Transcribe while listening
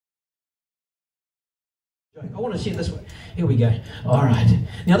I want to see it this way. Here we go. All right.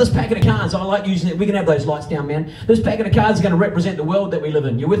 Now this packet of cards, I like using it. We can have those lights down, man. This packet of cards is going to represent the world that we live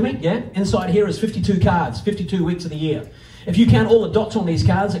in. You with me? Yeah? Inside here is 52 cards, 52 weeks of the year. If you count all the dots on these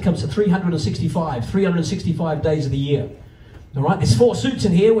cards, it comes to 365 days of the year. All right? There's 4 suits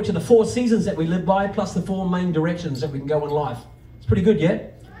in here, which are the 4 seasons that we live by, plus the 4 main directions that we can go in life. It's pretty good, yeah?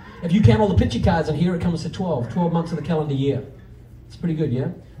 If you count all the picture cards in here, it comes to 12 months of the calendar year. It's pretty good, yeah?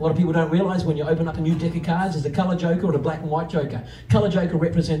 A lot of people don't realise when you open up a new deck of cards, there's a colour joker or a black and white joker. Colour joker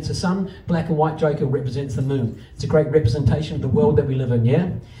represents the sun, black and white joker represents the moon. It's a great representation of the world that we live in, yeah?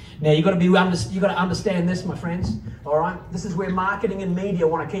 Now, you got to understand this, my friends, all right? This is where marketing and media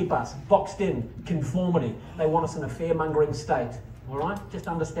want to keep us, boxed in, conformity. They want us in a fear-mongering state, all right? Just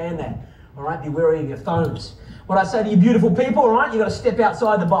understand that, all right? Be wary of your phones. What I say to you beautiful people, all right? You got to step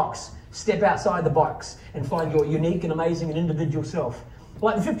outside the box. Step outside the box and find your unique and amazing and individual self.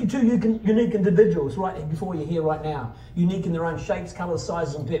 Like the 52 unique individuals right before you here right now. Unique in their own shapes, colours,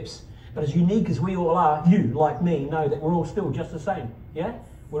 sizes and pips. But as unique as we all are, you, like me, know that we're all still just the same. Yeah?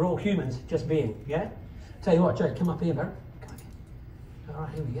 We're all humans, just being. Yeah? Tell you what, Jake, come up here, bro. Come up here. All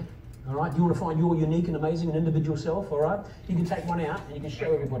right, here we go. All right, you want to find your unique and amazing and individual self, all right? You can take one out and you can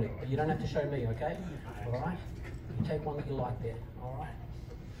show everybody. But you don't have to show me, okay? All right? You can take one that you like there, all right?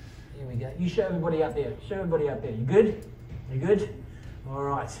 Here we go. You show everybody out there. Show everybody out there. You good? You good? All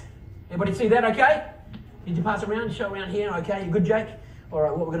right. Everybody see that okay? Did you pass around? Show around here. Okay. You good, Jake? All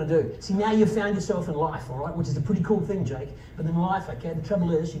right. What we're going to do. See, now you've found yourself in life, all right, which is a pretty cool thing, Jake. But in life, okay, the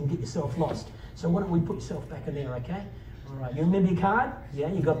trouble is you can get yourself lost. So why don't we put yourself back in there, okay? All right. You remember your card?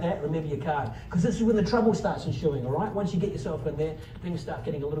 Yeah, you got that? Remember your card. Because this is when the trouble starts ensuing, all right? Once you get yourself in there, things start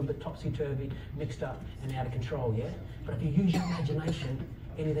getting a little bit topsy-turvy, mixed up, and out of control, yeah? But if you use your imagination,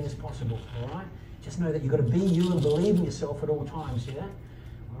 anything is possible, all right? Just know that you've got to be you and believe in yourself at all times, yeah?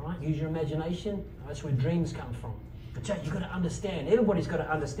 All right? Use your imagination. That's where dreams come from. But you've got to understand, everybody's got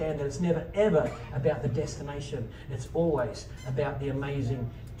to understand that it's never, ever about the destination. It's always about the amazing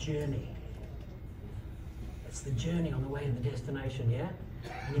journey. It's the journey on the way to the destination, yeah?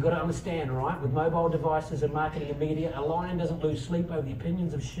 And you've got to understand, all right, with mobile devices and marketing and media, a lion doesn't lose sleep over the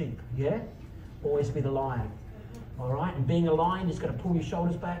opinions of sheep, yeah? Always be the lion. All right, and being a lion, you just got to pull your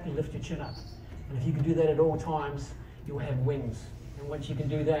shoulders back and lift your chin up. And if you can do that at all times, you'll have wings. And once you can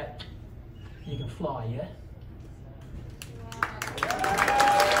do that, you can fly, yeah?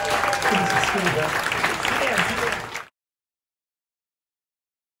 Wow.